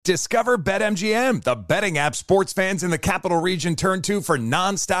Discover BetMGM, the betting app sports fans in the capital region turn to for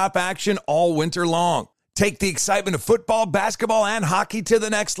nonstop action all winter long. Take the excitement of football, basketball, and hockey to the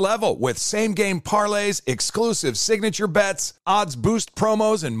next level with same-game parlays, exclusive signature bets, odds boost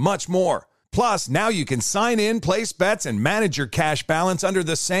promos, and much more. Plus, now you can sign in, place bets, and manage your cash balance under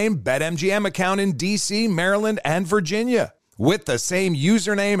the same BetMGM account in D.C., Maryland, and Virginia. With the same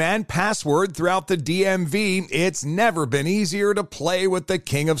username and password throughout the DMV, it's never been easier to play with the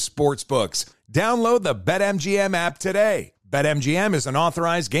king of sportsbooks. Download the BetMGM app today. BetMGM is an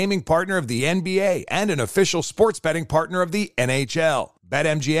authorized gaming partner of the NBA and an official sports betting partner of the NHL.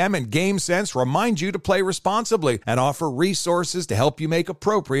 BetMGM and GameSense remind you to play responsibly and offer resources to help you make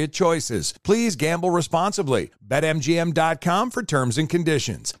appropriate choices. Please gamble responsibly. BetMGM.com for terms and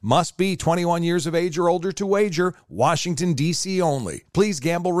conditions. Must be 21 years of age or older to wager. Washington, D.C. only. Please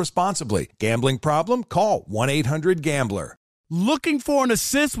gamble responsibly. Gambling problem? Call 1-800-GAMBLER. Looking for an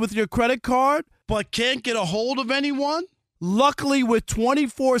assist with your credit card but can't get a hold of anyone? Luckily, with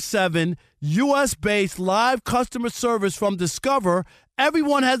 24/7 U.S.-based live customer service from Discover,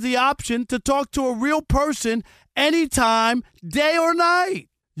 everyone has the option to talk to a real person anytime, day or night.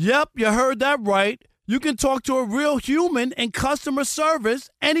 Yep, you heard that right. You can talk to a real human in customer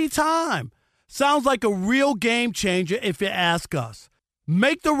service anytime. Sounds like a real game changer if you ask us.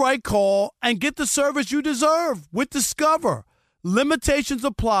 Make the right call and get the service you deserve with Discover. Limitations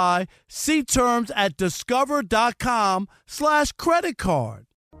apply. See terms at discover.com/credit card.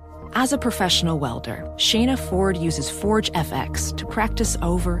 As a professional welder, Shayna Ford uses Forge FX to practice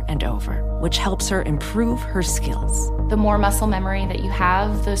over and over, which helps her improve her skills. The more muscle memory that you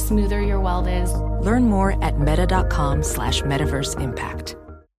have, the smoother your weld is. Learn more at meta.com/metaverse impact.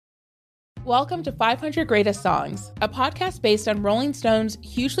 Welcome to 500 Greatest Songs, a podcast based on Rolling Stone's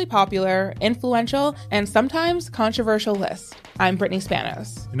hugely popular, influential, and sometimes controversial list. I'm Brittany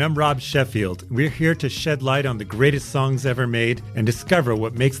Spanos. And I'm Rob Sheffield. We're here to shed light on the greatest songs ever made and discover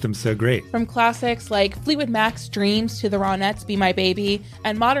what makes them so great. From classics like Fleetwood Mac's Dreams to the Ronettes' Be My Baby,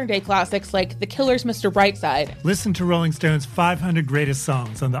 and modern-day classics like The Killers' Mr. Brightside. Listen to Rolling Stone's 500 Greatest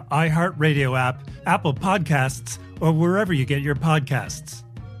Songs on the iHeartRadio app, Apple Podcasts, or wherever you get your podcasts.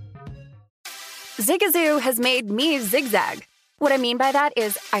 Zigazoo has made me zigzag. What I mean by that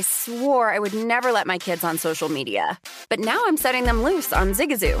is I swore I would never let my kids on social media. But now I'm setting them loose on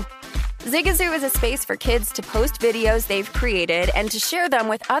Zigazoo. Zigazoo is a space for kids to post videos they've created and to share them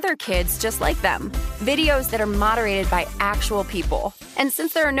with other kids just like them. Videos that are moderated by actual people. And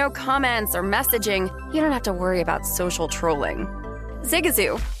since there are no comments or messaging, you don't have to worry about social trolling.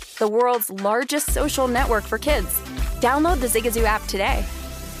 Zigazoo, the world's largest social network for kids. Download the Zigazoo app today.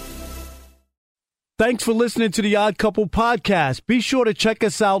 Thanks for listening to the Odd Couple podcast. Be sure to check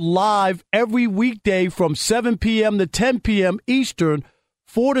us out live every weekday from 7 p.m. to 10 p.m. Eastern,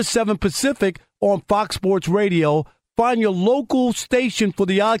 4 to 7 Pacific on Fox Sports Radio. Find your local station for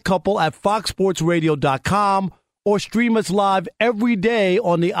the Odd Couple at foxsportsradio.com or stream us live every day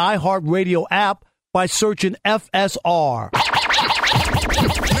on the iHeartRadio app by searching FSR. Now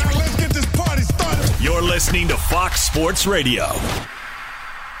let's get this party started. You're listening to Fox Sports Radio.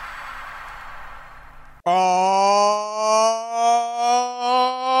 Oh,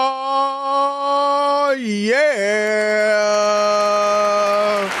 yeah.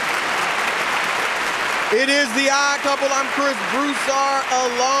 It is the Odd Couple. I'm Chris Broussard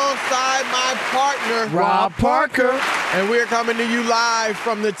alongside my partner, Rob Parker. And we're coming to you live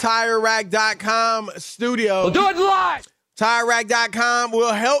from the TireRack.com studio. We'll do it live. TireRack.com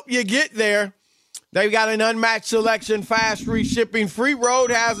will help you get there. They've got an unmatched selection, fast free shipping, free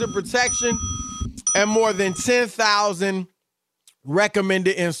road hazard protection, and more than 10,000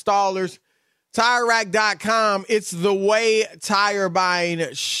 recommended installers. TireRack.com, it's the way tire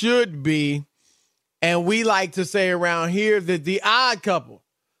buying should be. And we like to say around here that the Odd Couple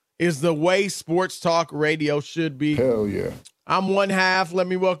is the way sports talk radio should be. Hell yeah. I'm one half. Let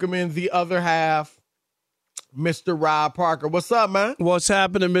me welcome in the other half, Mr. Rob Parker. What's up, man? What's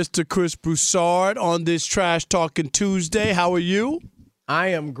happening, Mr. Chris Broussard, on this Trash Talking Tuesday? How are you? I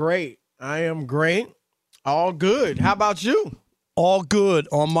am great. All good. How about you? All good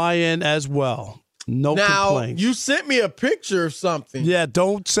on my end as well. No complaints. Now, you sent me a picture of something. Yeah,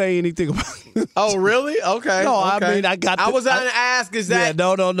 don't say anything about it. Oh, really? Okay. No, okay. I mean, I was going to ask, is that,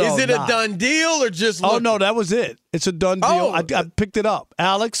 no. Is it a done deal or just looking? Oh, no, that was it. It's a done deal. Oh. I picked it up.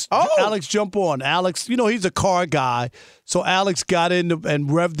 Alex, jump on. Alex, he's a car guy. So Alex got in and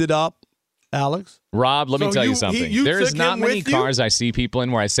revved it up. Alex? Rob, let me tell you something. There's not many cars I see people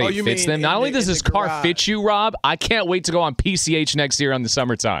in where I say it fits them. Not only does this car fit you, Rob, I can't wait to go on PCH next year in the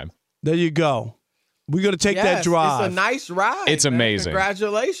summertime. There you go. We're going to take that drive. It's a nice ride. It's amazing.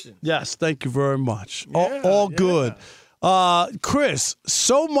 Congratulations. Yes, thank you very much. All good. Chris,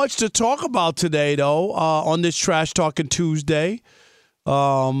 so much to talk about today, though, on this Trash Talking Tuesday.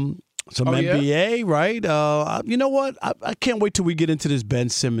 Some NBA, right? You know what? I can't wait till we get into this Ben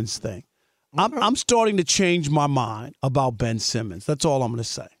Simmons thing. Okay. I'm starting to change my mind about Ben Simmons. That's all I'm going to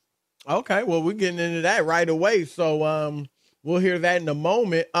say. Okay, well, we're getting into that right away. So we'll hear that in a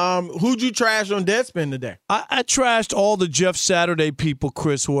moment. Who'd you trash on Deadspin today? I trashed all the Jeff Saturday people,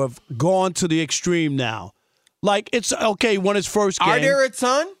 Chris, who have gone to the extreme now. Like, it's okay when it's first game. Are there a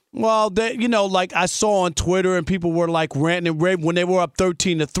ton? Well, like I saw on Twitter, and people were like ranting and raving when they were up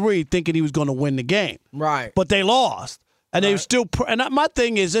 13-3, thinking he was going to win the game. Right. But they lost. And they still, and my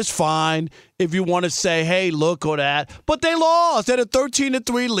thing is, it's fine if you want to say, hey, look or that. But they lost. They had a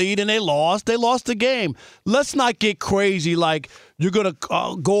 13-3 lead, and they lost. They lost the game. Let's not get crazy like you're going to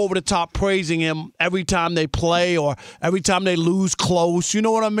go over the top praising him every time they play or every time they lose close. You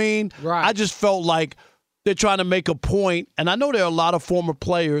know what I mean? Right. I just felt like they're trying to make a point. And I know there are a lot of former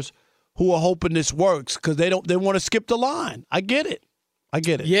players who are hoping this works because they want to skip the line. I get it.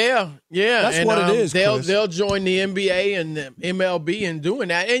 Yeah. That's what it is. They'll join the NBA and the MLB in doing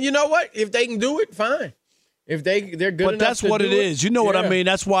that. And you know what? If they can do it, fine. If they're good enough to do it. But that's what it is. You know what I mean?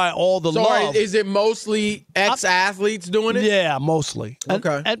 That's why all the love. Is it mostly ex-athletes doing it? Yeah, mostly.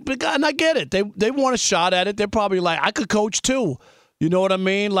 Okay. And I get it. They want a shot at it. They're probably like, I could coach too. You know what I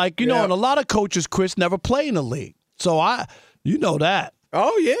mean? Like, know, and a lot of coaches, Chris, never play in the league. So you know that.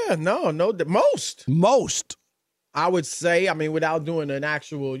 Oh, yeah. No. Most. I would say, without doing an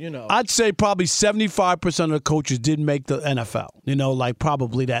actual, I'd say probably 75% of the coaches didn't make the NFL. Like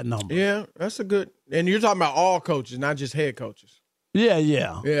probably that number. Yeah, that's a good. And you're talking about all coaches, not just head coaches.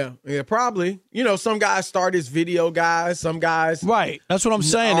 Yeah, probably. Some guys start as video guys, some guys. Right. That's what I'm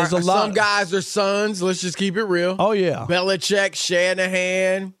saying. There's a lot. Some guys are sons. Let's just keep it real. Oh, yeah. Belichick,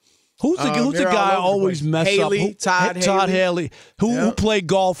 Shanahan. Who's the guy always mess Haley, up? Todd Haley. Who played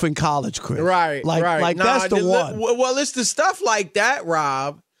golf in college, Chris? Right. Like that's the one. Well, it's the stuff like that,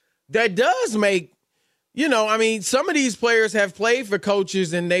 Rob, that does make, some of these players have played for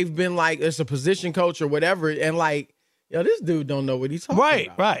coaches and they've been like, it's a position coach or whatever. And like, this dude don't know what he's talking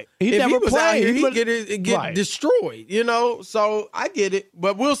about. Right. If never he was played. out here, he'd get destroyed, So I get it.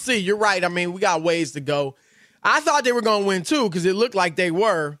 But we'll see. You're right. We got ways to go. I thought they were going to win too because it looked like they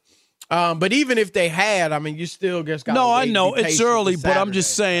were. But even if they had, you still just got to I know. It's early, but I'm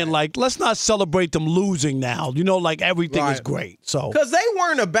just saying, like, let's not celebrate them losing now. Like, everything is great. So because they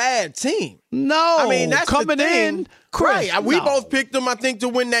weren't a bad team. No. That's coming the thing. in, Chris. Right. We both picked them, I think, to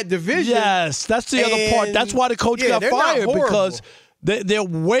win that division. Yes, that's the other part. That's why the coach got fired because they're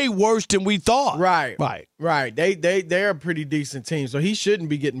way worse than we thought. Right. They're a pretty decent team, so he shouldn't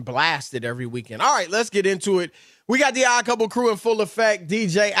be getting blasted every weekend. All right, let's get into it. We got the Odd Couple crew in full effect.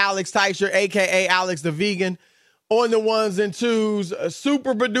 DJ Alex Teicher, a.k.a. Alex the Vegan, on the ones and twos.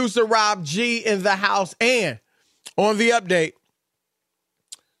 Super producer Rob G in the house. And on the update,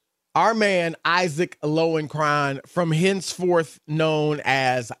 our man Isaac Lowenkron, from henceforth known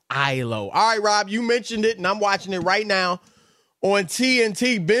as ILO. All right, Rob, you mentioned it, and I'm watching it right now on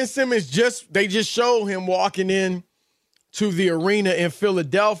TNT. Ben Simmons they just showed him walking in to the arena in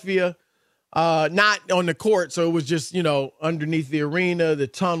Philadelphia. Not on the court, so it was just, underneath the arena, the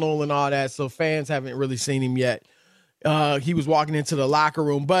tunnel and all that, so fans haven't really seen him yet. He was walking into the locker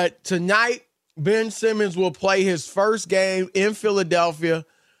room. But tonight, Ben Simmons will play his first game in Philadelphia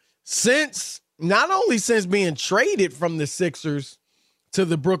not only since being traded from the Sixers to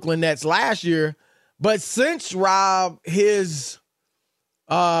the Brooklyn Nets last year, but since, Rob, his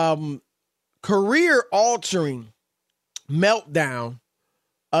career-altering meltdown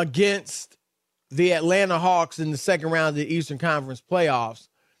against the Atlanta Hawks in the second round of the Eastern Conference playoffs,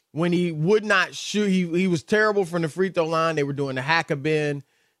 when he would not shoot. He was terrible from the free throw line. They were doing the hack-a-bin.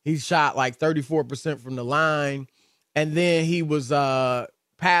 He shot like 34% from the line. And then he was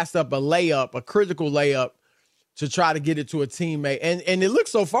passed up a critical layup to try to get it to a teammate. And it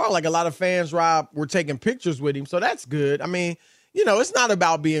looks so far like a lot of fans, Rob, were taking pictures with him. So that's good. It's not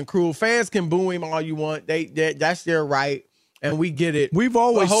about being cruel. Fans can boo him all you want. That's their right. And we get it. We've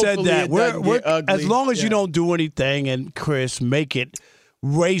always said that. We're as long as you don't do anything, and Chris, make it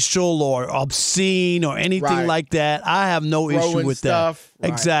racial or obscene or anything like that, I have no issue with that.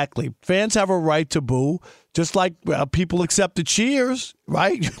 Right. Exactly. Fans have a right to boo, just like people accept the cheers,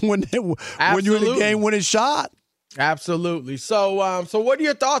 right? when you're in the game winning shot. Absolutely. So what are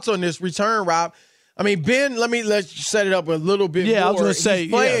your thoughts on this return, Rob? Ben, let's set it up a little bit more. Yeah, I was going to say,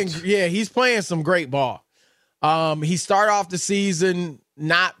 he's playing some great ball. He started off the season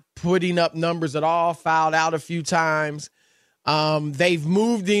not putting up numbers at all, fouled out a few times. They've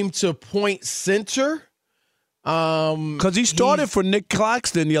moved him to point center. Because he started for Nick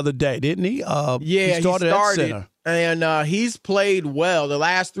Claxton the other day, didn't he? He started at center. And he's played well. The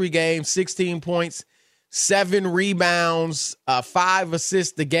last 3 games, 16 points, 7 rebounds, 5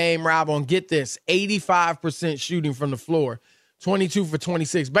 assists a game, Rob. Get this, 85% shooting from the floor, 22 for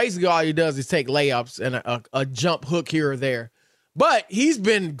 26. Basically, all he does is take layups and a jump hook here or there. But he's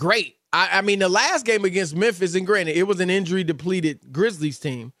been great. I mean, the last game against Memphis, and granted, it was an injury-depleted Grizzlies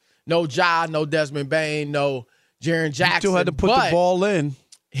team. No Ja, no Desmond Bane, no Jaren Jackson. He still had to put the ball in.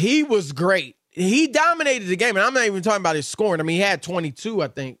 He was great. He dominated the game, and I'm not even talking about his scoring. I mean, he had 22, I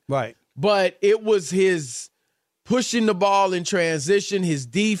think. Right. But it was his pushing the ball in transition, his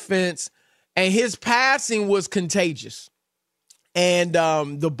defense, and his passing was contagious. And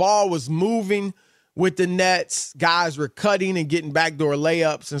the ball was moving with the Nets. Guys were cutting and getting backdoor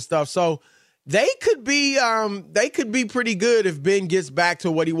layups and stuff. So they could be pretty good if Ben gets back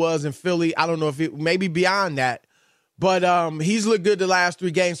to what he was in Philly. I don't know if it maybe beyond that. But he's looked good the last 3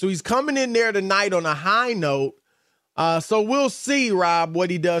 games. So he's coming in there tonight on a high note. So we'll see, Rob, what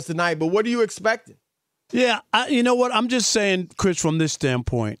he does tonight. But what are you expecting? Yeah, you know what? I'm just saying, Chris, from this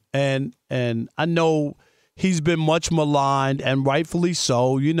standpoint, and I know he's been much maligned, and rightfully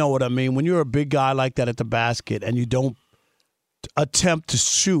so. You know what I mean? When you're a big guy like that at the basket and you don't attempt to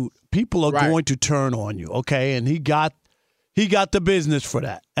shoot, people are going to turn on you, okay? And he got the business for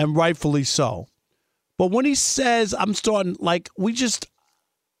that, and rightfully so. But when he says, I'm starting, like,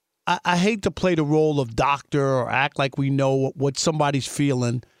 I hate to play the role of doctor or act like we know what somebody's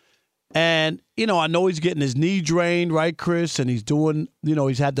feeling. And, I know he's getting his knee drained, right, Chris? And he's doing,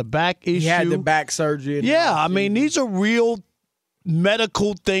 he's had the back issue. He had the back surgery. Yeah, I mean, these are real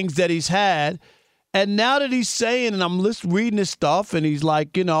medical things that he's had. And now that he's saying, and I'm reading his stuff, and he's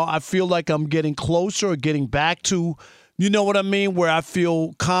like, I feel like I'm getting closer or getting back to, you know what I mean, where I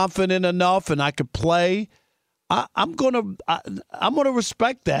feel confident enough and I could play. I'm gonna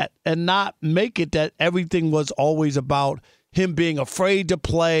respect that and not make it that everything was always about him being afraid to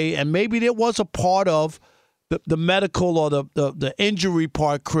play. And maybe there was a part of the medical or the injury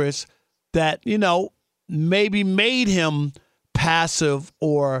part, Chris, that maybe made him passive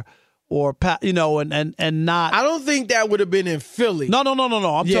or and not. I don't think that would have been in Philly. No. I'm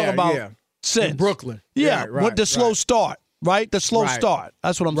talking about since in Brooklyn. Yeah, with the slow start. Right? The slow start.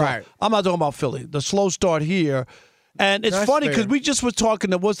 That's what I'm talking about. I'm not talking about Philly. The slow start here. And it's funny because we just were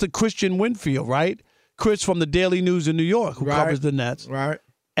talking, what's the Christian Winfield, right? Chris from the Daily News in New York, who covers the Nets. Right.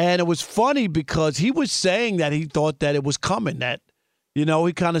 And it was funny because he was saying that he thought that it was coming, that, he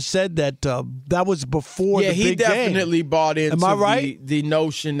kind of said that that was before the big game. Yeah, he definitely bought into Am I right? the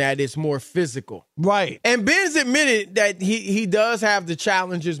notion that it's more physical. Right. And Ben's admitted that he does have the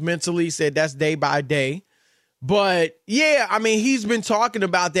challenges mentally. He said that's day by day. But, yeah, I mean, he's been talking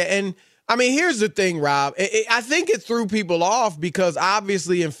about that. And, I mean, here's the thing, Rob. I think it threw people off because,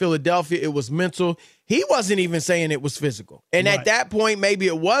 obviously, in Philadelphia, it was mental. He wasn't even saying it was physical. And at that point, maybe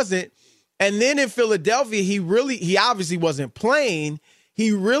it wasn't. And then in Philadelphia, he obviously wasn't playing.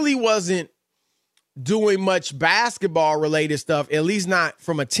 He really wasn't doing much basketball-related stuff, at least not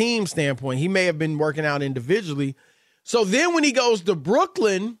from a team standpoint. He may have been working out individually. So then when he goes to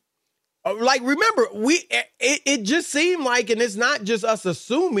Brooklyn, like, remember, it just seemed like, and it's not just us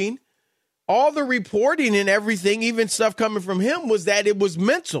assuming, all the reporting and everything, even stuff coming from him, was that it was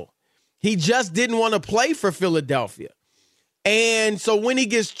mental. He just didn't want to play for Philadelphia. And so when he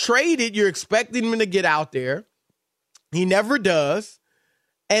gets traded, you're expecting him to get out there. He never does.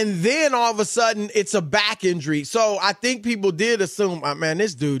 And then all of a sudden, it's a back injury. So I think people did assume, man,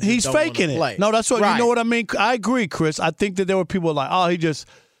 this dude just he's don't faking play. It. No, that's what, you know what I mean? I agree, Chris. I think that there were people like,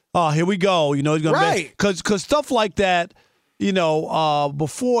 here we go. He's going to because stuff like that,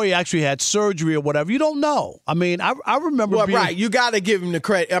 before he actually had surgery or whatever, you don't know. I mean, I remember you got to give him the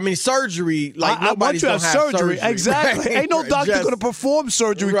credit. I mean, surgery, like nobody's going to have surgery. Exactly. Right? Ain't no doctor going to perform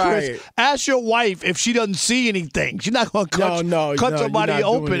surgery, Chris. Ask your wife if she doesn't see anything. She's not going to cut somebody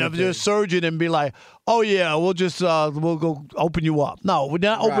open if you're a surgeon and be like, oh, yeah, we'll just we'll go open you up. No, we're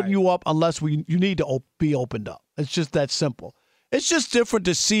not opening you up unless you need to be opened up. It's just that simple. It's just different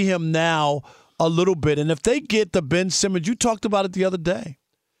to see him now a little bit. And if they get the Ben Simmons, you talked about it the other day.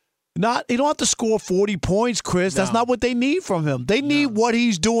 You don't have to score 40 points, Chris. That's not what they need from him. They need what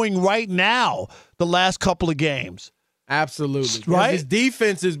he's doing right now the last couple of games. Absolutely. Right? His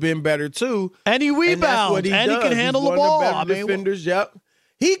defense has been better, too. And he rebounds. And he can handle the ball. One of the better defenders, yep.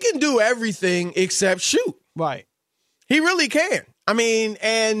 He can do everything except shoot. Right. He really can. I mean,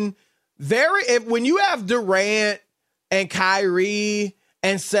 and when you have Durant and Kyrie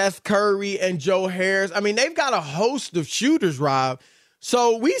and Seth Curry and Joe Harris. I mean, they've got a host of shooters, Rob.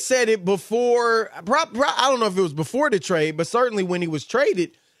 So we said it before, I don't know if it was before the trade, but certainly when he was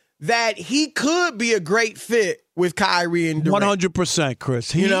traded, that he could be a great fit with Kyrie and Durant. 100%,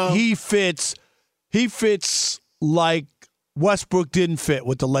 Chris. He fits like Westbrook didn't fit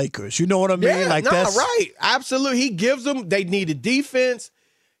with the Lakers. You know what I mean? Yeah, that's right. Absolutely. He gives them, they needed defense.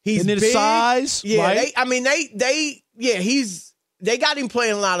 He's big. Size. Yeah, right? They got him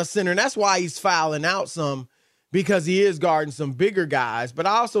playing a lot of center, and that's why he's fouling out some, because he is guarding some bigger guys. But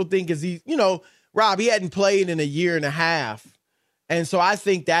I also think Rob, he hadn't played in a year and a half. And so I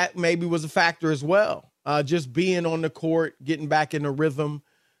think that maybe was a factor as well. Just being on the court, getting back in the rhythm.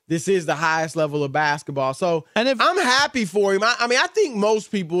 This is the highest level of basketball. So I'm happy for him. I think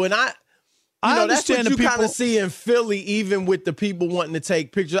most people, and I understand that's what you kind of see in Philly, even with the people wanting to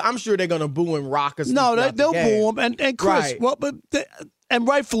take pictures. I'm sure they're going to boo and rock us. No, they'll boo him. And Chris, right. And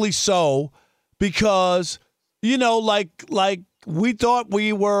rightfully so, because, like we thought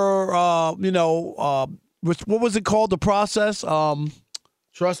we were, what was it called? The process?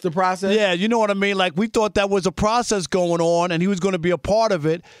 Trust the process? Yeah, you know what I mean? Like, we thought that was a process going on, and he was going to be a part of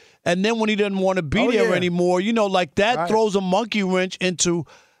it. And then when he didn't want to be there anymore, that throws a monkey wrench into,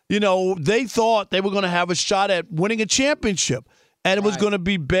 they thought they were going to have a shot at winning a championship. And it was going to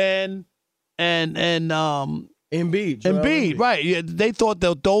be Ben and Embiid, right. Yeah, they thought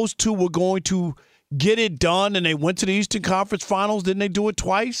that those two were going to get it done, and they went to the Eastern Conference Finals. Didn't they do it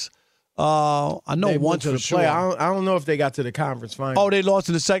twice? I know once for sure. I don't know if they got to the conference final. Oh, they lost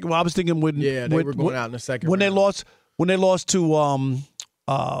in the second. Well, I was thinking they were going out in the second when round. When they lost to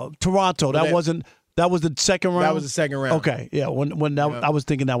Toronto. That was the second round. That was the second round. Okay, yeah. I was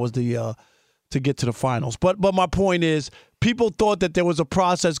thinking that was the to get to the finals. But my point is, people thought that there was a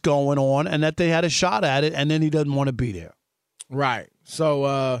process going on and that they had a shot at it, and then he doesn't want to be there. Right.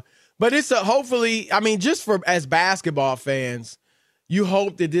 So, but it's hopefully. I mean, just as basketball fans, you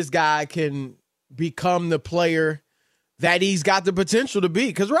hope that this guy can become the player that he's got the potential to be.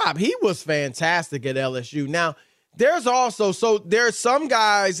 Because, Rob, he was fantastic at LSU. Now, there's some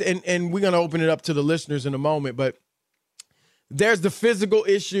guys, and we're going to open it up to the listeners in a moment, but there's the physical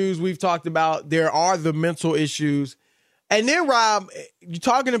issues we've talked about. There are the mental issues. And then, Rob, you're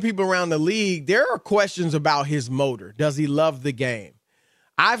talking to people around the league, there are questions about his motor. Does he love the game?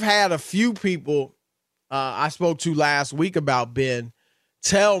 I've had a few people I spoke to last week about Ben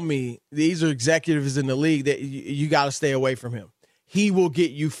tell me, these are executives in the league, that you got to stay away from him. He will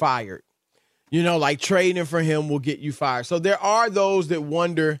get you fired. Like trading for him will get you fired. So there are those that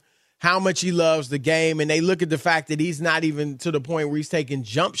wonder how much he loves the game, and they look at the fact that he's not even to the point where he's taking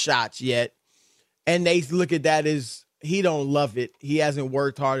jump shots yet, and they look at that as he don't love it. He hasn't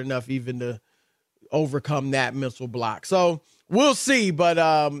worked hard enough even to overcome that mental block. So we'll see, but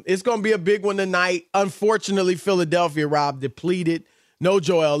it's going to be a big one tonight. Unfortunately, Philadelphia, Rob, depleted. No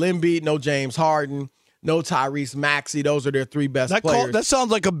Joel Embiid, no James Harden, no Tyrese Maxey. Those are their three best players. That sounds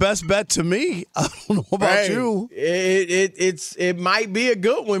like a best bet to me. I don't know about you. It might be a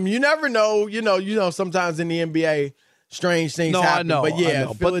good one. You never know. Sometimes in the NBA, strange things happen. No, I know. But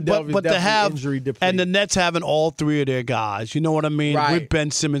yeah, Philadelphia's but definitely injury depleted. And the Nets having all three of their guys. You know what I mean? Right. With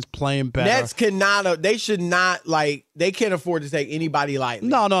Ben Simmons playing better. Nets they should not, they can't afford to take anybody lightly.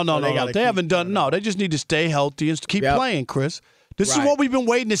 No. They haven't done. No, they just need to stay healthy and keep playing, Chris. This is what we've been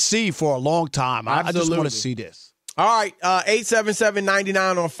waiting to see for a long time. I just want to see this. All right,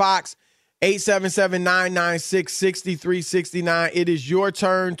 877-99 on Fox, 877-996-6369. It is your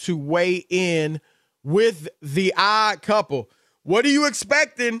turn to weigh in with the odd couple. What are you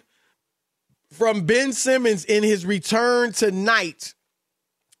expecting from Ben Simmons in his return tonight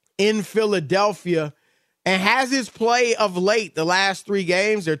in Philadelphia? And has his play of late, the last 3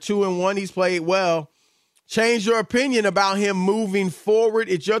 games, they're 2-1, he's played well, change your opinion about him moving forward?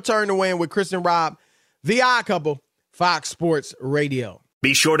 It's your turn to weigh in with Chris and Rob, The Odd Couple, Fox Sports Radio.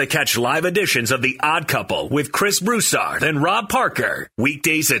 Be sure to catch live editions of The Odd Couple with Chris Broussard and Rob Parker.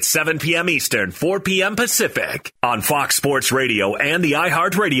 Weekdays at 7 p.m. Eastern, 4 p.m. Pacific on Fox Sports Radio and the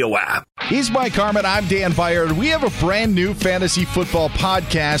iHeartRadio app. He's Mike Harmon. I'm Dan Byard. We have a brand new fantasy football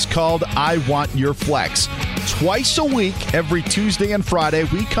podcast called I Want Your Flex. Twice a week, every Tuesday and Friday,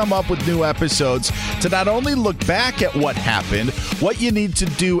 we come up with new episodes to not only look back at what happened, what you need to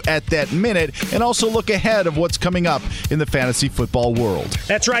do at that minute, and also look ahead of what's coming up in the fantasy football world.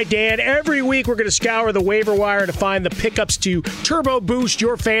 That's right, Dan. Every week we're going to scour the waiver wire to find the pickups to turbo boost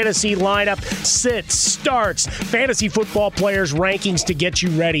your fantasy lineup, sits, starts, fantasy football players' rankings to get you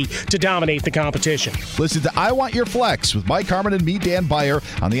ready to dominate the competition. Listen to I Want Your Flex with Mike Harmon and me, Dan Byer,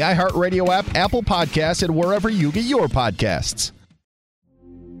 on the iHeartRadio app, Apple Podcasts, and wherever you get your podcasts.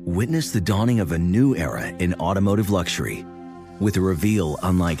 Witness the dawning of a new era in automotive luxury with a reveal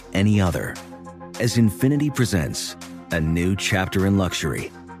unlike any other as Infiniti presents a new chapter in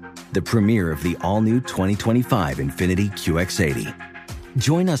luxury, the premiere of the all-new 2025 Infiniti QX80.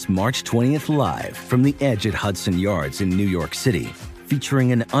 Join us March 20th live from the Edge at Hudson Yards in New York City,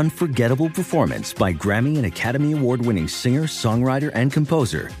 featuring an unforgettable performance by Grammy and Academy Award-winning singer, songwriter, and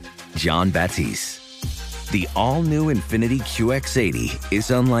composer, Jon Batiste. The all-new Infiniti QX80 is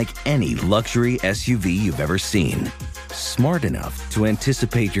unlike any luxury SUV you've ever seen. Smart enough to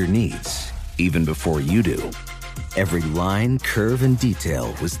anticipate your needs, even before you do. Every line, curve, and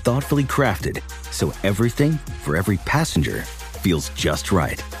detail was thoughtfully crafted, so everything for every passenger feels just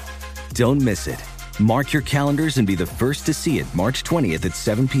right. Don't miss it. Mark your calendars and be the first to see it March 20th at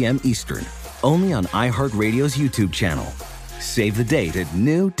 7 p.m. Eastern, only on iHeartRadio's YouTube channel. Save the date at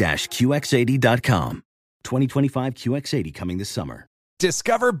new-QX80.com. 2025 QX80 coming this summer.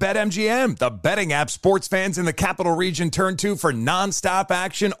 Discover BetMGM, the betting app sports fans in the capital region turn to for nonstop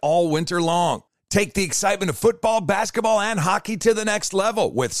action all winter long. Take the excitement of football, basketball, and hockey to the next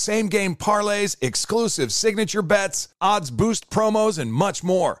level with same-game parlays, exclusive signature bets, odds boost promos, and much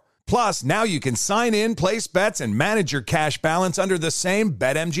more. Plus, now you can sign in, place bets, and manage your cash balance under the same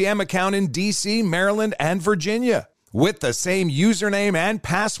BetMGM account in D.C., Maryland, and Virginia. With the same username and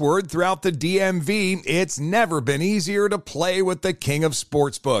password throughout the DMV, it's never been easier to play with the king of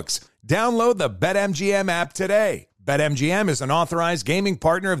sportsbooks. Download the BetMGM app today. BetMGM is an authorized gaming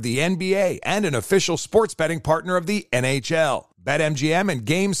partner of the NBA and an official sports betting partner of the NHL. BetMGM and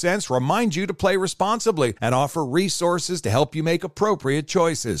GameSense remind you to play responsibly and offer resources to help you make appropriate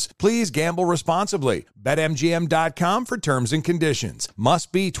choices. Please gamble responsibly. BetMGM.com for terms and conditions.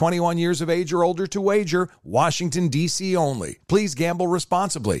 Must be 21 years of age or older to wager. Washington, D.C. only. Please gamble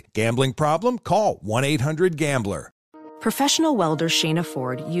responsibly. Gambling problem? Call 1-800-GAMBLER. Professional welder Shayna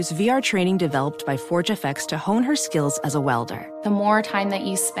Ford used VR training developed by ForgeFX to hone her skills as a welder. The more time that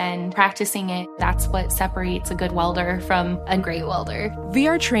you spend practicing it, that's what separates a good welder from a great welder.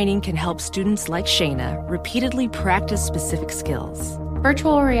 VR training can help students like Shayna repeatedly practice specific skills.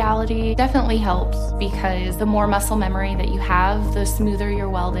 Virtual reality definitely helps because the more muscle memory that you have, the smoother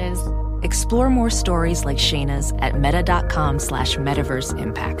your weld is. Explore more stories like Shayna's at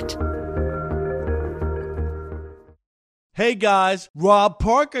meta.com/metaverseimpact. Hey guys, Rob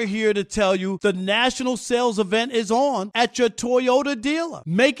Parker here to tell you the national sales event is on at your Toyota dealer,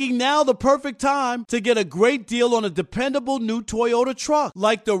 making now the perfect time to get a great deal on a dependable new Toyota truck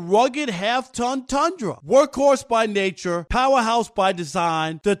like the rugged half-ton Tundra. Workhorse by nature, powerhouse by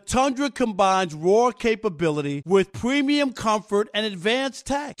design, the Tundra combines raw capability with premium comfort and advanced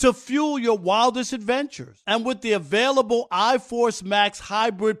tech to fuel your wildest adventures. And with the available iForce Max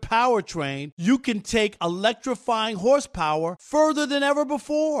hybrid powertrain, you can take electrifying horsepower further than ever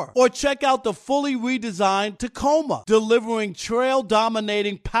before. Or check out the fully redesigned Tacoma, delivering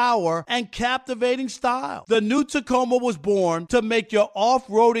trail-dominating power and captivating style. The new Tacoma was born to make your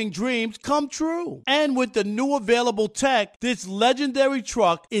off-roading dreams come true. And with the new available tech, this legendary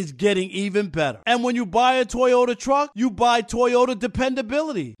truck is getting even better. And when you buy a Toyota truck, you buy Toyota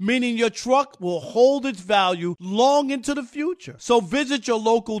dependability, meaning your truck will hold its value long into the future. So visit your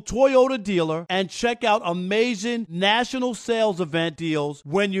local Toyota dealer and check out amazing national sales event deals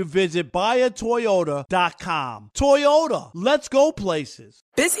when you visit buyatoyota.com. Toyota, let's go places.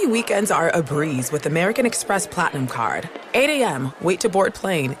 Busy weekends are a breeze with American Express Platinum Card. 8 a.m., wait to board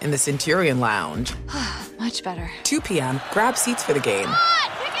plane in the Centurion Lounge. Much better. 2 p.m., grab seats for the game.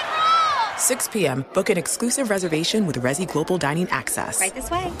 6 p.m., book an exclusive reservation with Resi Global Dining Access. Right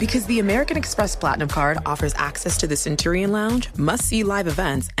this way. Because the American Express Platinum Card offers access to the Centurion Lounge, must-see live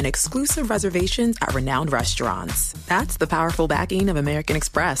events, and exclusive reservations at renowned restaurants. That's the powerful backing of American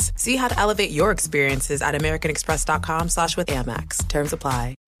Express. See how to elevate your experiences at americanexpress.com/withAmex. Terms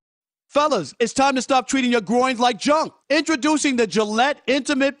apply. Fellas, it's time to stop treating your groins like junk. Introducing the Gillette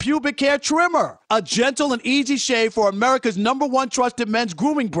Intimate Pubic Hair Trimmer, a gentle and easy shave for America's #1 trusted men's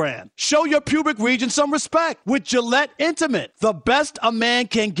grooming brand. Show your pubic region some respect with Gillette Intimate, the best a man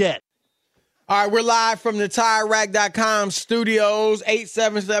can get. All right, we're live from the TireRack.com studios,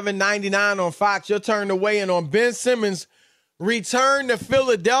 877-99 on Fox. Your turn to weigh in on Ben Simmons' return to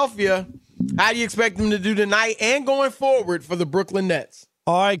Philadelphia. How do you expect him to do tonight and going forward for the Brooklyn Nets?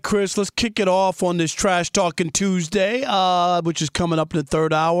 All right, Chris, let's kick it off on this Trash Talking Tuesday, which is coming up in the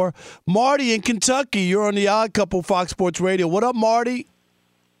third hour. Marty in Kentucky, you're on the Odd Couple, Fox Sports Radio. What up, Marty?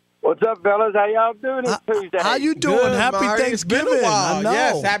 What's up, fellas? How y'all doing this Tuesday? How you doing? Good, Happy Marty. Thanksgiving. It's been a while. I know.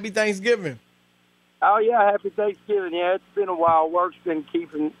 Yes, happy Thanksgiving. Oh, yeah, happy Thanksgiving. Yeah, it's been a while. Work's been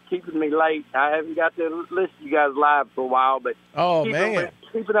keeping me late. I haven't got to listen to you guys live for a while, but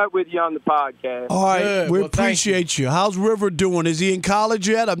keeping up with you on the podcast. All right, Good. we Well, appreciate you. How's River doing? Is he in college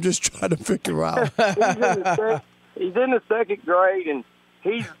yet? I'm just trying to figure out. He's in the second grade, and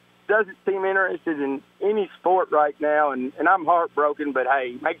he doesn't seem interested in any sport right now, and I'm heartbroken, but,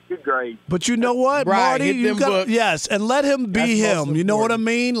 hey, he makes good grades. But you know what, Right, Marty? get them books. Yes, and let him be him. You know what I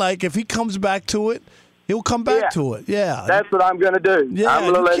mean? Like, if he comes back to it, he'll come back to it. Yeah. That's what I'm going to do. Yeah,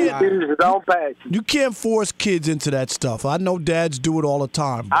 I'm going to let him choose his own passion. You can't force kids into that stuff. I know dads do it all the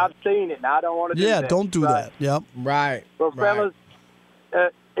time. I've seen it, and I don't want to do that. Yeah, don't do that. Yep. Right. Well, fellas,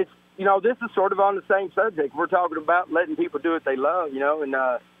 it's this is sort of on the same subject. We're talking about letting people do what they love, and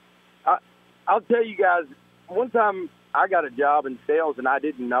I'll tell you guys, one time I got a job in sales, and I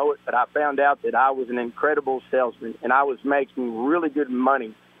didn't know it, but I found out that I was an incredible salesman, and I was making really good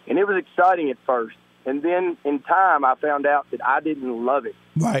money. And it was exciting at first. And then in time, I found out that I didn't love it.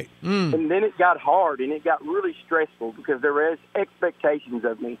 Right. And then it got hard, and it got really stressful because there were expectations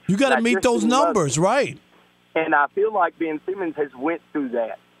of me. You got to meet those numbers, right? And I feel like Ben Simmons has went through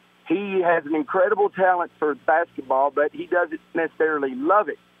that. He has an incredible talent for basketball, but he doesn't necessarily love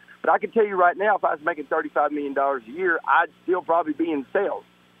it. But I can tell you right now, if I was making $35 million a year, I'd still probably be in sales.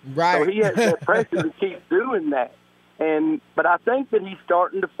 Right. So he has that pressure to keep doing that. But I think that he's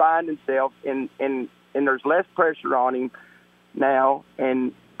starting to find himself, and there's less pressure on him now.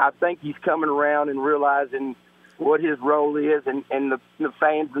 And I think he's coming around and realizing what his role is, and the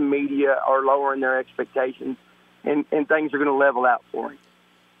fans and media are lowering their expectations, and things are going to level out for him.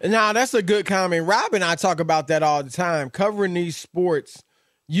 Now, that's a good comment. Rob and I talk about that all the time, covering these sports.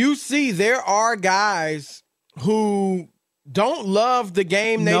 You see, there are guys who don't love the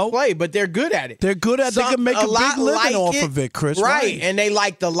game they play, but they're good at it. They're good at it. They can make a big living off of it, Chris. Right. And they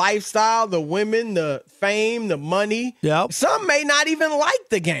like the lifestyle, the women, the fame, the money. Yep. Some may not even like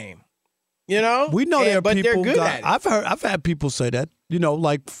the game. We know there are but people. They're good at it. I've had people say that.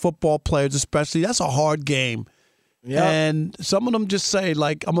 Like football players, especially. That's a hard game. Yep. And some of them just say,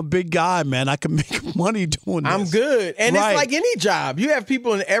 like, I'm a big guy, man. I can make money doing this. I'm good. And it's like any job. You have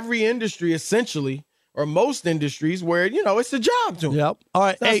people in every industry, essentially, or most industries, where, it's a job to them. Yep. All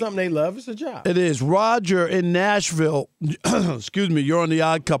right. It's not something they love. It's a job. It is. Roger in Nashville. Excuse me. You're on the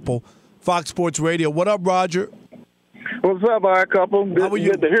Odd Couple, Fox Sports Radio. What up, Roger? What's up, Odd Couple?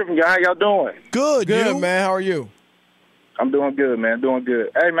 Good to hear from you. How y'all doing? Good, man. How are you? I'm doing good, man. Doing good.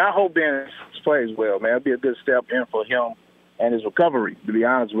 Hey, man, I hope Ben plays well, man. It'll be a good step in for him and his recovery, to be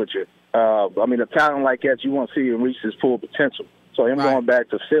honest with you. A talent like that, you want to see him reach his full potential. So him going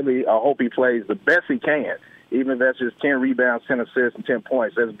back to Philly, I hope he plays the best he can. Even if that's just 10 rebounds, 10 assists, and 10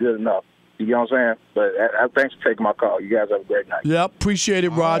 points, that's good enough. You know what I'm saying? But thanks for taking my call. You guys have a great night. Yep, appreciate it,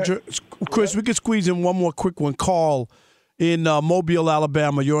 Roger. Right. Chris, we could squeeze in one more quick one. Carl in Mobile,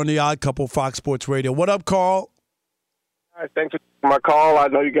 Alabama. You're on the Odd Couple, Fox Sports Radio. What up, Carl? All right, thanks for my call. I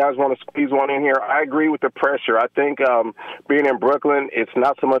know you guys want to squeeze one in here. I agree with the pressure. I think being in Brooklyn, it's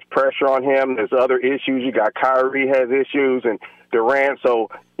not so much pressure on him. There's other issues. You got Kyrie has issues and Durant, so,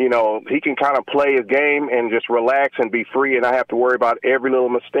 he can kind of play his game and just relax and be free and not have to worry about every little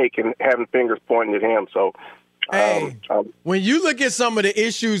mistake and having fingers pointing at him. So, when you look at some of the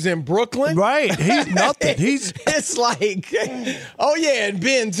issues in Brooklyn, right? He's nothing. It's like, and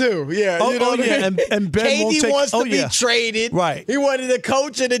Ben too. Yeah, and Ben KD wants to be traded. Right, he wanted the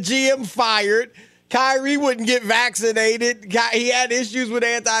coach and the GM fired. Kyrie wouldn't get vaccinated. He had issues with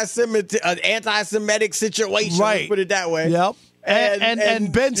anti-Semitic situations. Right, let's put it that way. Yep.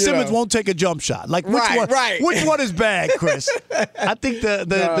 And Ben Simmons won't take a jump shot. Like which one is bad, Chris? I think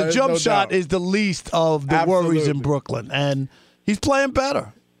the jump shot is the least of the worries in Brooklyn, and he's playing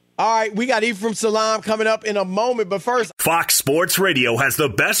better. All right, we got Ephraim Salaam coming up in a moment, but first, Fox Sports Radio has the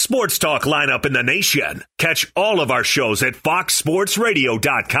best sports talk lineup in the nation. Catch all of our shows at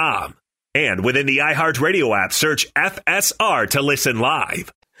foxsportsradio.com. And within the iHeartRadio app, search FSR to listen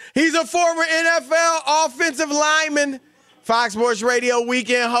live. He's a former NFL offensive lineman. Fox Sports Radio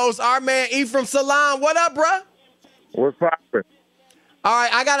weekend host, our man Ephraim Salaam. What up, bruh? What's poppin'? All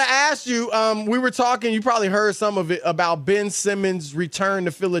right, I got to ask you, we were talking, you probably heard some of it, about Ben Simmons' return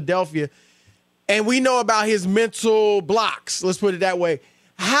to Philadelphia, and we know about his mental blocks, let's put it that way.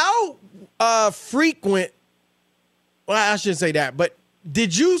 How frequent, well, I shouldn't say that, but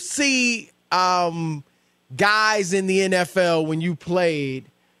did you see guys in the NFL when you played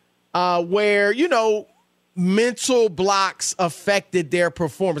where, mental blocks affected their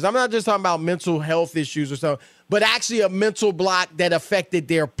performance? I'm not just talking about mental health issues or something, but actually a mental block that affected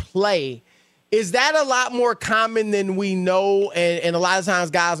their play. Is that a lot more common than we know? And a lot of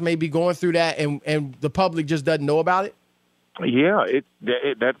times guys may be going through that and the public just doesn't know about it? Yeah,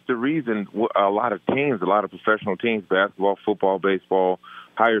 that's the reason a lot of teams, a lot of professional teams, basketball, football, baseball,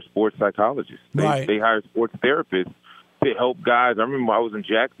 hire sports psychologists. They hire sports therapists to help guys. I remember I was in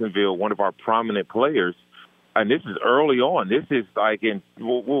Jacksonville, one of our prominent players, and this is early on. This is like in,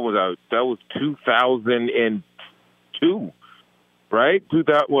 what was that? That was 2002, right?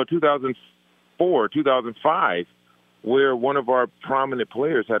 2004, 2005, where one of our prominent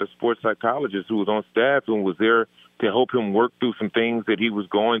players had a sports psychologist who was on staff and was there to help him work through some things that he was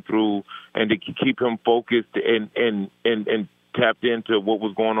going through and to keep him focused and tapped into what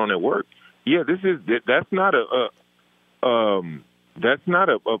was going on at work. Yeah, that's not a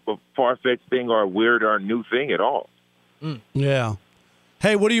far-fetched thing or a weird or new thing at all. Yeah.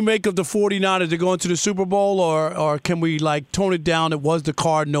 Hey, what do you make of the 49ers? They're going to the Super Bowl, or can we tone it down? It was the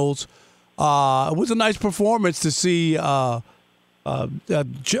Cardinals. It was a nice performance to see. Jimmy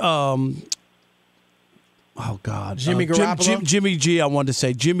Garoppolo? Jimmy G, I wanted to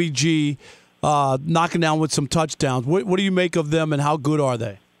say. Jimmy G knocking down with some touchdowns. What do you make of them, and how good are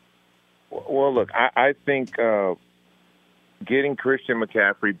they? Well, look, I think getting Christian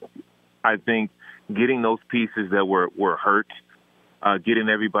McCaffrey, I think getting those pieces that were hurt, getting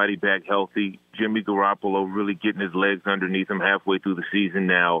everybody back healthy, Jimmy Garoppolo really getting his legs underneath him halfway through the season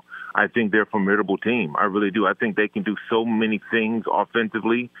now, I think they're a formidable team. I really do. I think they can do so many things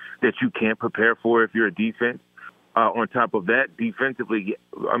offensively that you can't prepare for if you're a defense. On top of that, defensively,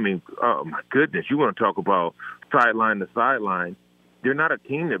 I mean, oh my goodness, you want to talk about sideline to sideline. They're not a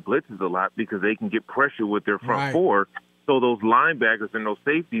team that blitzes a lot because they can get pressure with their front four. So those linebackers and those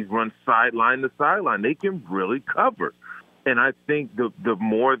safeties run sideline to sideline. They can really cover. And I think the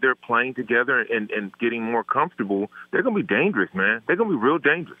more they're playing together and getting more comfortable, they're going to be dangerous, man. They're going to be real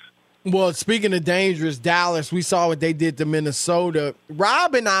dangerous. Well, speaking of dangerous, Dallas, we saw what they did to Minnesota.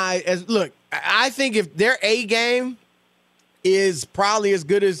 Rob and I think if their A game is probably as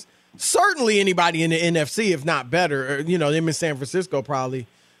good as certainly anybody in the NFC, if not better, them in San Francisco probably,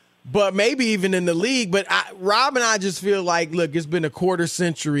 but maybe even in the league. But Rob and I just feel like, look, it's been a quarter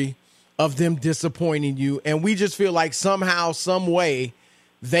century of them disappointing you, and we just feel like somehow, some way,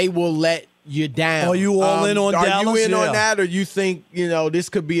 they will let you down. Are you all in on Dallas? Are you in on that, or you think this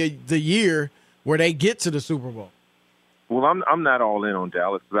could be the year where they get to the Super Bowl? Well, I'm not all in on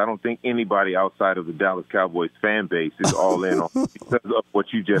Dallas because I don't think anybody outside of the Dallas Cowboys fan base is all in on because of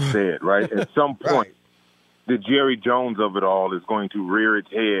what you just said, right? At some point, the Jerry Jones of it all is going to rear its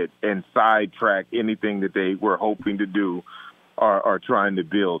head and sidetrack anything that they were hoping to do or trying to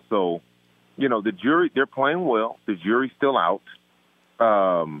build. So, the jury, they're playing well. The jury's still out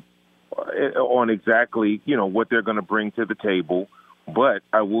on exactly, what they're going to bring to the table. But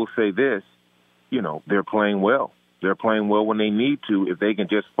I will say this, they're playing well. They're playing well when they need to. If they can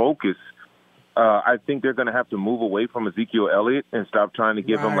just focus, I think they're going to have to move away from Ezekiel Elliott and stop trying to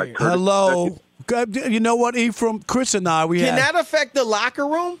give him like Curtis. Hello. You know what, Ephraim? Chris and I, Can that affect the locker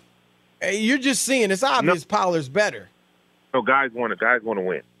room? You're just seeing it's obvious Pollard's better. No, guys want to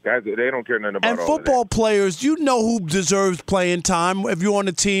win. Guys, they don't care nothing about and football players, who deserves playing time if you're on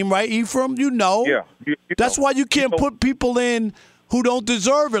the team, right, Ephraim? Yeah. That's why you can't put people in who don't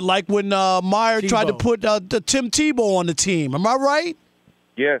deserve it, like when Meyer tried to put Tim Tebow on the team. Am I right?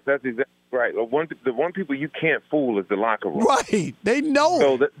 Yes, that's exactly right. The one people you can't fool is the locker room. Right. They know.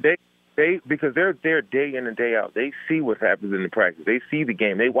 So they because they're there day in and day out. They see what happens in the practice. They see the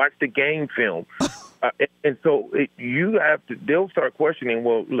game. They watch the game film. And so they'll start questioning,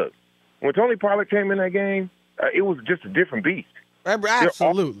 well, look, when Tony Pollard came in that game, it was just a different beast.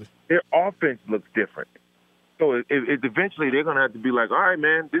 Absolutely. Their offense looks different. So eventually they're going to have to be like, all right,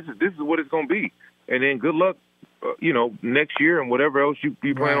 man, this is what it's going to be. And then good luck, next year and whatever else you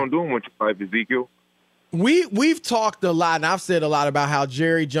plan on doing with your life, Ezekiel. We've talked a lot, and I've said a lot about how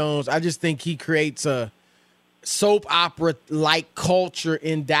Jerry Jones, I just think he creates a soap opera-like culture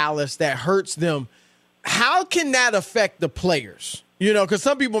in Dallas that hurts them. How can that affect the players? Because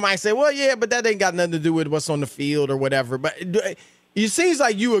some people might say, well, yeah, but that ain't got nothing to do with what's on the field or whatever. But it seems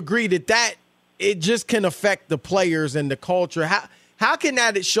like you agree that it just can affect the players and the culture. How can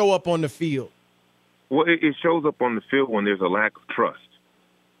that show up on the field? Well, it shows up on the field when there's a lack of trust.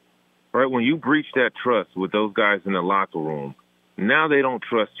 Right? When you breach that trust with those guys in the locker room, now they don't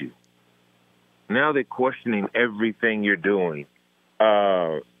trust you. Now they're questioning everything you're doing.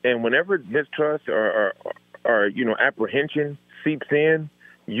 And whenever mistrust or apprehension seeps in,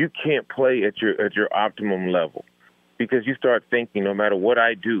 you can't play at your optimum level because you start thinking no matter what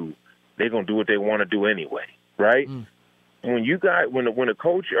I do, they're going to do what they want to do anyway, right? when a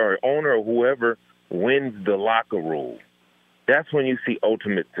coach or owner or whoever wins the locker room, that's when you see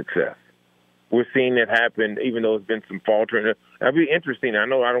ultimate success. We're seeing that happen, even though it's been some faltering. It'll be interesting. I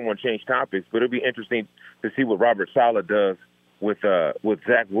know I don't want to change topics, but it'll be interesting to see what Robert Saleh does with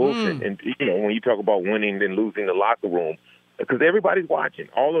Zach Wilson. And when you talk about winning and losing the locker room, because everybody's watching.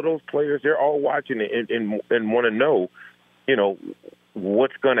 All of those players, they're all watching and want to know,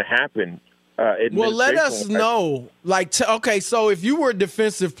 what's going to happen. Well, let us know. Okay, so if you were a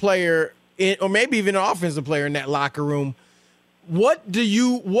defensive player, or maybe even an offensive player in that locker room, what would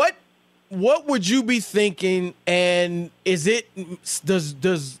you be thinking? And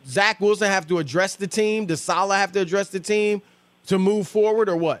does Zach Wilson have to address the team? Does Saleh have to address the team to move forward,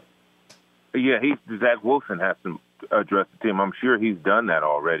 or what? Yeah, Zach Wilson has to address the team. I'm sure he's done that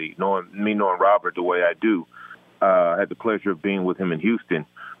already. Knowing Robert the way I do, I had the pleasure of being with him in Houston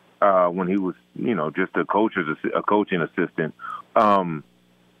when he was, just a coaching assistant.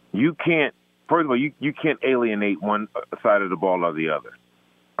 You can't. First of all, you can't alienate one side of the ball or the other.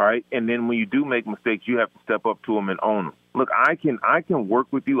 All right, and then when you do make mistakes, you have to step up to them and own them. Look, I can work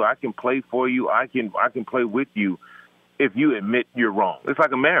with you. I can play for you. I can play with you if you admit you're wrong. It's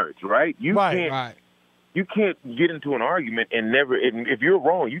like a marriage, right? You can't get into an argument and if you're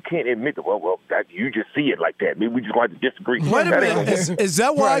wrong, you can't admit that. Well, you just see it like that. Maybe we just like to disagree. Wait a minute, is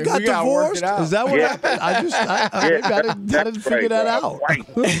that why I got divorced? Is that what happened? I got to figure that out. Right.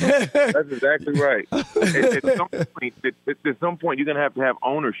 That's exactly right. At some point, you're going to have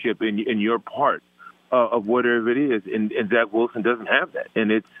ownership in your part of whatever it is, and Zach Wilson doesn't have that,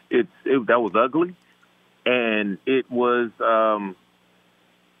 and that was ugly, and it was.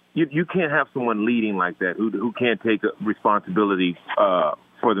 You can't have someone leading like that who can't take responsibility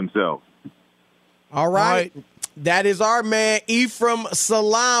for themselves. All right. That is our man, Ephraim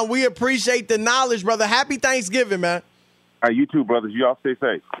Salaam. We appreciate the knowledge, brother. Happy Thanksgiving, man. All right, you too, brothers. You all stay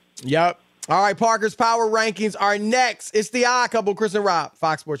safe. Yep. All right, Parker's Power Rankings are next. It's the Odd Couple, Chris and Rob,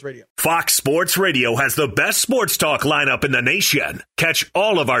 Fox Sports Radio. Fox Sports Radio has the best sports talk lineup in the nation. Catch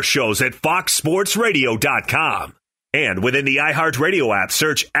all of our shows at foxsportsradio.com. And within the iHeartRadio app,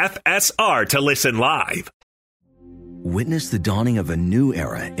 search FSR to listen live. Witness the dawning of a new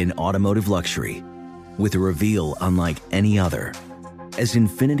era in automotive luxury with a reveal unlike any other as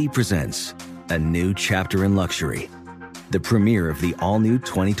Infiniti presents a new chapter in luxury, the premiere of the all-new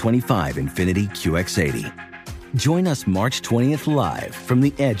 2025 Infiniti QX80. Join us March 20th live from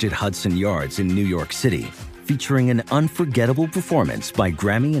the Edge at Hudson Yards in New York City, featuring an unforgettable performance by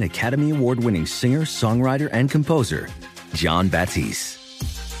Grammy and Academy Award-winning singer, songwriter, and composer, Jon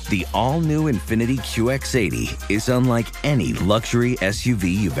Batiste. The all-new Infiniti QX80 is unlike any luxury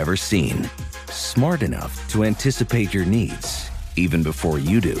SUV you've ever seen. Smart enough to anticipate your needs, even before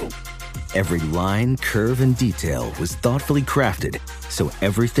you do. Every line, curve, and detail was thoughtfully crafted, so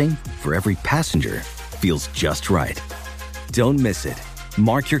everything for every passenger feels just right. Don't miss it.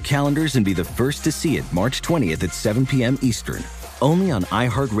 Mark your calendars and be the first to see it March 20th at 7 p.m. Eastern, only on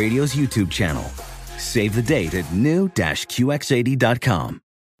iHeartRadio's YouTube channel. Save the date at new-QX80.com.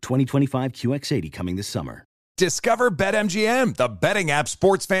 2025 QX80 coming this summer. Discover BetMGM, the betting app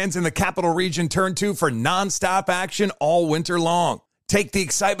sports fans in the capital region turn to for nonstop action all winter long. Take the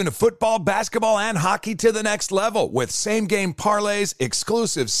excitement of football, basketball, and hockey to the next level with same-game parlays,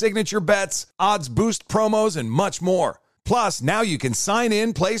 exclusive signature bets, odds boost promos, and much more. Plus, now you can sign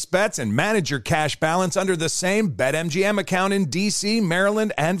in, place bets, and manage your cash balance under the same BetMGM account in D.C.,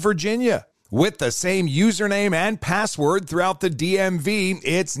 Maryland, and Virginia. With the same username and password throughout the DMV,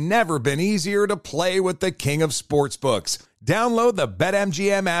 it's never been easier to play with the king of sportsbooks. Download the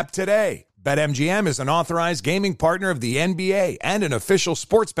BetMGM app today. BetMGM is an authorized gaming partner of the NBA and an official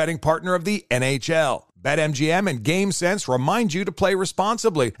sports betting partner of the NHL. BetMGM and GameSense remind you to play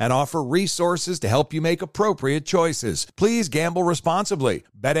responsibly and offer resources to help you make appropriate choices. Please gamble responsibly.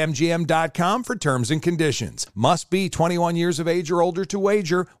 BetMGM.com for terms and conditions. Must be 21 years of age or older to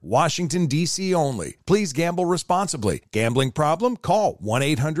wager. Washington, D.C. only. Please gamble responsibly. Gambling problem? Call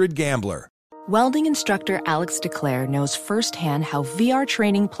 1-800-GAMBLER. Welding instructor Alex DeClaire knows firsthand how VR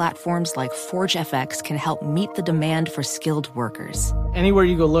training platforms like ForgeFX can help meet the demand for skilled workers. Anywhere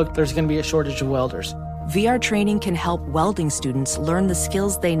you go look, there's going to be a shortage of welders. VR training can help welding students learn the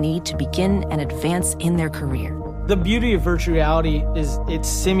skills they need to begin and advance in their career. The beauty of virtual reality is it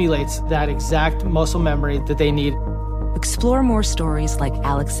simulates that exact muscle memory that they need. Explore more stories like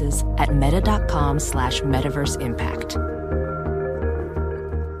Alex's at meta.com/metaverseimpact.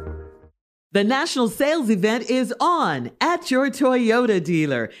 The national sales event is on at your Toyota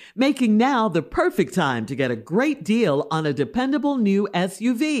dealer, making now the perfect time to get a great deal on a dependable new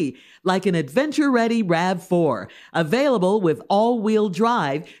SUV, like an adventure-ready RAV4. Available with all-wheel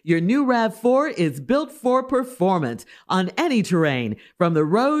drive, your new RAV4 is built for performance on any terrain, from the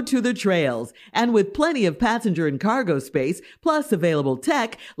road to the trails. And with plenty of passenger and cargo space, plus available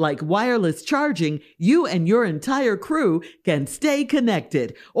tech like wireless charging, you and your entire crew can stay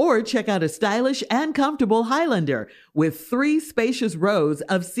connected. Or check out a stylish and comfortable Highlander with 3 spacious rows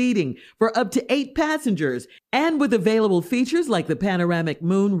of seating for up to 8 passengers. And with available features like the panoramic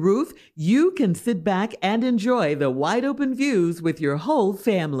moon roof, you can sit back and enjoy the wide open views with your whole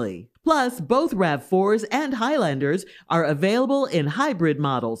family. Plus, both RAV4s and Highlanders are available in hybrid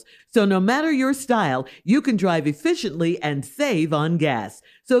models. So no matter your style, you can drive efficiently and save on gas.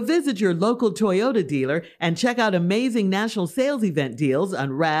 So visit your local Toyota dealer and check out amazing national sales event deals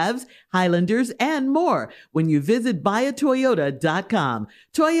on RAVs, Highlanders, and more when you visit buyatoyota.com.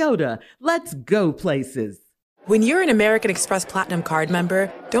 Toyota, let's go places. When you're an American Express Platinum Card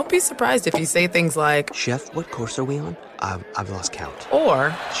member, don't be surprised if you say things like, "Chef, what course are we on? I've lost count."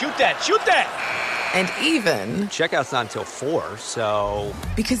 Or, "Shoot that, shoot that!" And even, "Checkout's not until 4, so..."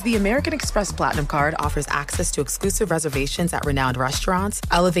 Because the American Express Platinum Card offers access to exclusive reservations at renowned restaurants,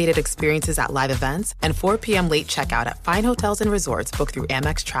 elevated experiences at live events, and 4 p.m. late checkout at fine hotels and resorts booked through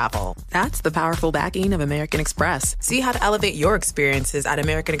Amex Travel. That's the powerful backing of American Express. See how to elevate your experiences at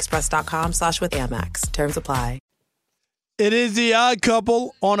americanexpress.com/withAmex. Terms apply. It is the Odd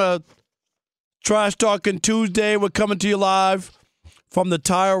Couple on a Trash Talking Tuesday. We're coming to you live from the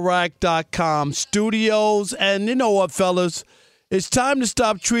TireRack.com studios. And you know what, fellas? It's time to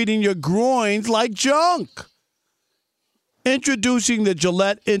stop treating your groins like junk. Introducing the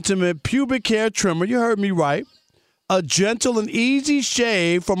Gillette Intimate Pubic Hair Trimmer. You heard me right. A gentle and easy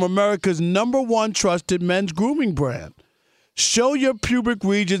shave from America's #1 trusted men's grooming brand. Show your pubic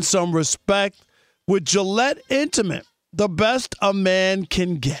region some respect with Gillette Intimate, the best a man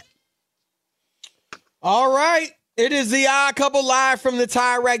can get. All right. It is the Odd Couple live from the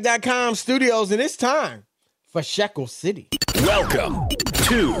TireRack.com studios, and it's time for Shekel City. Welcome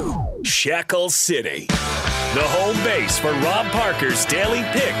to Shekel City, the home base for Rob Parker's daily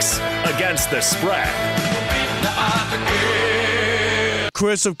picks against the spread.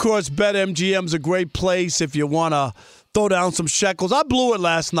 Chris, of course, BetMGM's a great place if you want to throw down some shekels. I blew it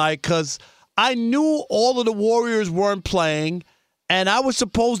last night because I knew all of the Warriors weren't playing, and I was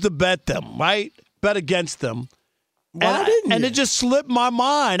supposed to bet them, right? Bet against them. Why didn't you? And it just slipped my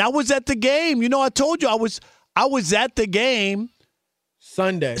mind. I was at the game. You know, I told you I was at the game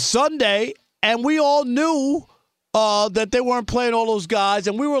Sunday, and we all knew that they weren't playing all those guys,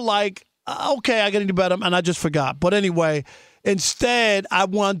 and we were like, okay, I got to bet them, and I just forgot. But anyway, instead, I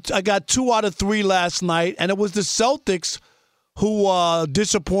got 2 out of 3 last night, and it was the Celtics who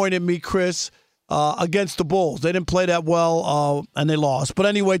disappointed me, Chris, against the Bulls. They didn't play that well, and they lost. But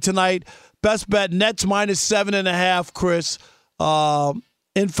anyway, tonight, best bet, Nets -7.5, Chris,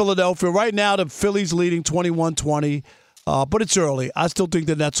 in Philadelphia. Right now, the Phillies leading 21-20, but it's early. I still think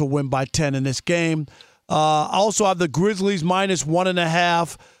the Nets will win by 10 in this game. I also have the Grizzlies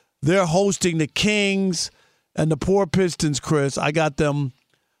 -1.5. They're hosting the Kings and the poor Pistons, Chris. I got them.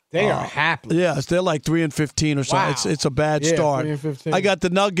 They are happy. Yes, they're like 3-15 or something. Wow. It's a bad start. 3-15. I got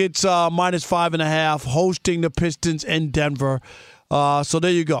the Nuggets -5.5 hosting the Pistons in Denver. So there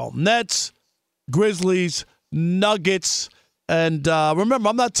you go. Nets, Grizzlies, Nuggets, and remember,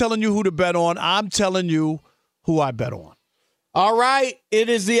 I'm not telling you who to bet on. I'm telling you who I bet on. All right, it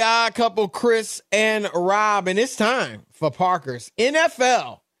is the Odd Couple, Chris and Rob, and it's time for Parker's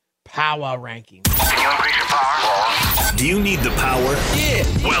NFL Power Ranking. Do you need the power? Yeah.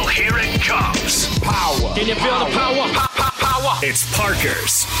 Well, here it comes. Power. Can you feel the power? Power. It's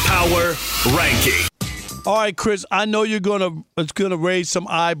Parker's Power Ranking. All right, Chris, I know it's gonna raise some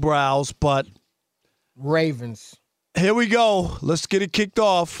eyebrows, but Ravens. Here we go. Let's get it kicked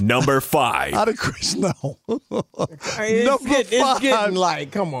off. Number 5. How did Chris know? It's getting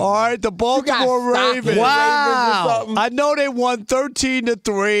like, come on. All right, the Baltimore Ravens. Wow. I know they won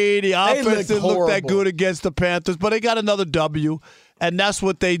 13-3. The offense didn't look that good against the Panthers, but they got another W, and that's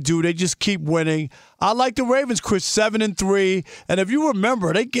what they do. They just keep winning. I like the Ravens, Chris, 7-3. And if you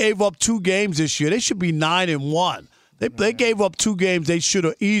remember, they gave up 2 games this year. They should be 9-1. They gave up 2 games. They should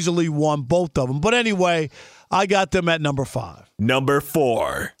have easily won both of them. But anyway, I got them at number 5. Number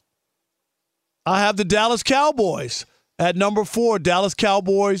 4. I have the Dallas Cowboys at number 4. Dallas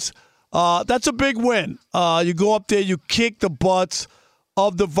Cowboys. That's a big win. You go up there, you kick the butts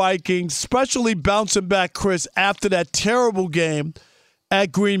of the Vikings, especially bouncing back, Chris, after that terrible game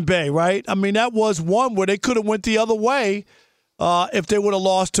at Green Bay, right? I mean, that was one where they could have went the other way if they would have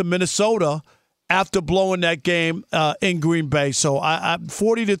lost to Minnesota after blowing that game in Green Bay. So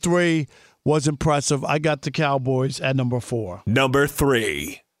 40-3 was impressive. I got the Cowboys at number 4. Number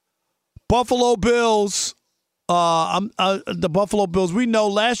 3. Buffalo Bills. The Buffalo Bills, we know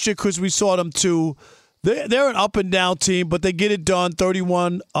last year, Chris, we saw them too. They're an up-and-down team, but they get it done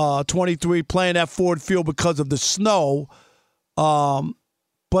 31-23 playing at Ford Field because of the snow.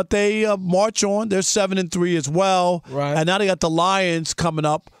 But they march on. They're 7-3 as well. Right. And now they got the Lions coming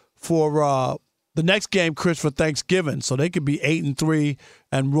up for the next game, Chris, for Thanksgiving. So they could be 8-3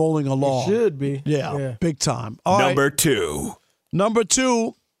 and rolling along. It should be. Yeah, big time. All Number right. 2. Number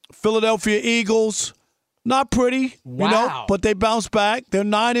 2, Philadelphia Eagles. Not pretty, but they bounced back. They're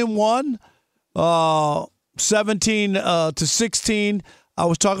 9-1, 17-16. I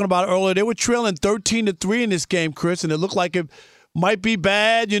was talking about earlier. They were trailing 13-3 in this game, Chris, and it looked like it might be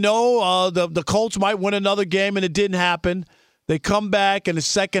bad. The Colts might win another game, and it didn't happen. They come back in the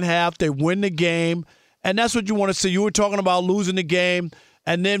second half. They win the game, and that's what you want to see. You were talking about losing the game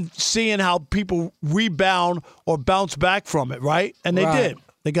and then seeing how people rebound or bounce back from it, right? And they did.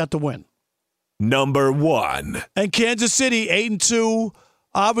 They got the win. Number 1. And Kansas City, 8-2,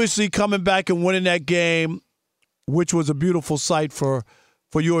 obviously coming back and winning that game, which was a beautiful sight for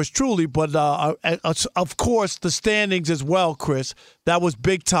yours truly. But, of course, the standings as well, Chris. That was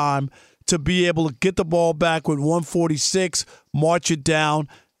big time to be able to get the ball back with 1:46, march it down.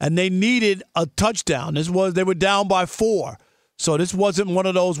 And they needed a touchdown. They were down by 4. So this wasn't one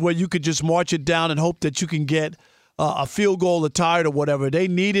of those where you could just march it down and hope that you can get a field goal or tied or whatever. They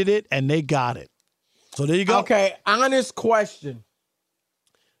needed it, and they got it. So there you go. Okay, honest question.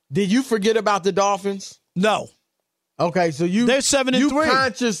 Did you forget about the Dolphins? No. Okay, so they're 7-3. You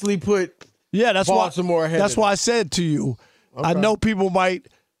consciously put Baltimore ahead. That's why I said to you. Okay. I know people might.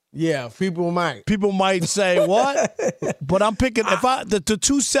 Yeah, people might. People might say what, but I'm picking. The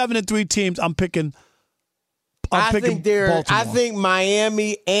two 7-3 teams, I'm picking. I think Baltimore. I think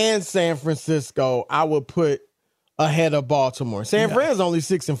Miami and San Francisco I would put ahead of Baltimore. San Fran's only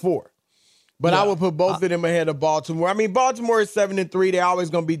 6-4. But I would put both of them ahead of Baltimore. I mean, Baltimore is 7-3. They're always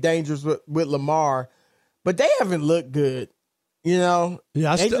going to be dangerous with Lamar. But they haven't looked good. Yeah,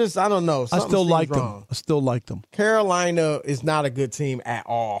 I don't know. I still like them. I still like them. Carolina is not a good team at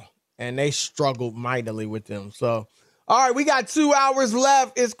all. And they struggled mightily with them. So, all right, we got 2 hours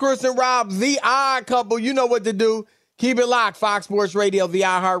left. It's Chris and Rob, the odd couple. You know what to do. Keep it locked. Fox Sports Radio, the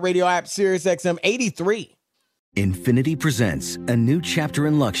iHeartRadio app, Sirius XM 83. Infiniti presents a new chapter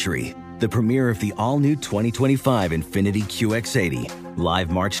in luxury. The premiere of the all-new 2025 Infiniti QX80, live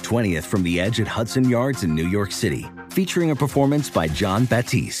March 20th from the Edge at Hudson Yards in New York City, featuring a performance by John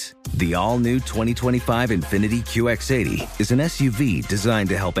Batiste. The all-new 2025 Infiniti QX80 is an SUV designed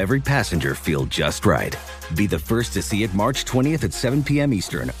to help every passenger feel just right. Be the first to see it March 20th at 7 p.m.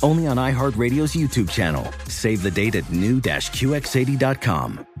 Eastern, only on iHeartRadio's YouTube channel. Save the date at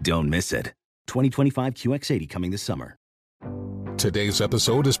new-QX80.com. Don't miss it. 2025 QX80 coming this summer. Today's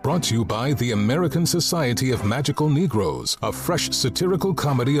episode is brought to you by the American Society of Magical Negroes, a fresh satirical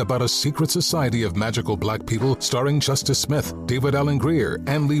comedy about a secret society of magical black people starring Justice Smith, David Allen Greer,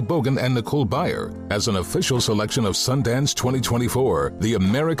 Ann Lee Bogan, and Nicole Byer. As an official selection of Sundance 2024, the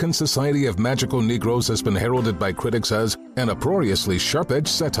American Society of Magical Negroes has been heralded by critics as an uproariously sharp-edged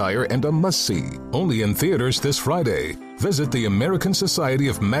satire and a must-see. Only in theaters this Friday. Visit the American Society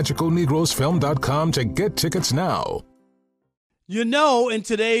of Magical Negroes Film.com to get tickets now. In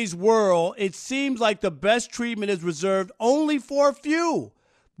today's world, it seems like the best treatment is reserved only for a few.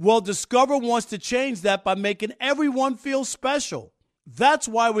 Well, Discover wants to change that by making everyone feel special. That's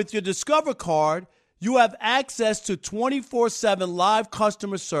why with your Discover card, you have access to 24/7 live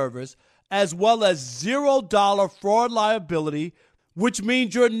customer service, as well as $0 fraud liability, which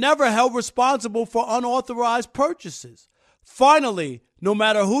means you're never held responsible for unauthorized purchases. Finally, no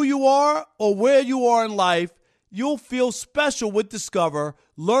matter who you are or where you are in life, you'll feel special with Discover.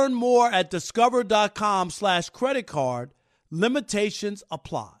 Learn more at discover.com/credit card. Limitations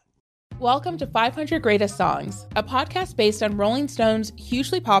apply. Welcome to 500 Greatest Songs, a podcast based on Rolling Stone's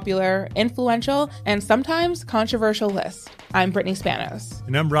hugely popular, influential, and sometimes controversial list. I'm Brittany Spanos.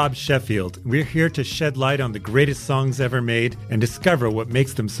 And I'm Rob Sheffield. We're here to shed light on the greatest songs ever made and discover what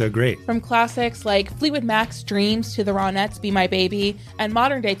makes them so great. From classics like Fleetwood Mac's Dreams to the Ronettes' Be My Baby, and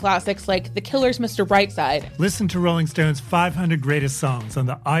modern-day classics like The Killer's Mr. Brightside. Listen to Rolling Stone's 500 Greatest Songs on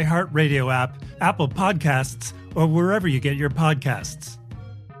the iHeartRadio app, Apple Podcasts, or wherever you get your podcasts.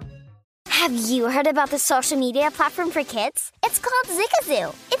 Have you heard about the social media platform for kids? It's called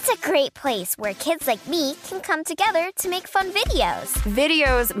Zigazoo. It's a great place where kids like me can come together to make fun videos.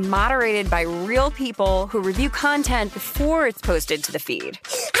 Videos moderated by real people who review content before it's posted to the feed.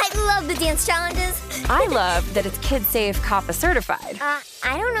 I love the dance challenges. I love that it's kid-safe COPPA certified.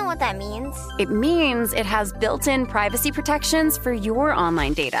 I don't know what that means. It means it has built-in privacy protections for your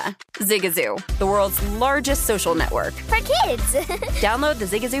online data. Zigazoo, the world's largest social network. For kids. Download the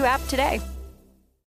Zigazoo app today.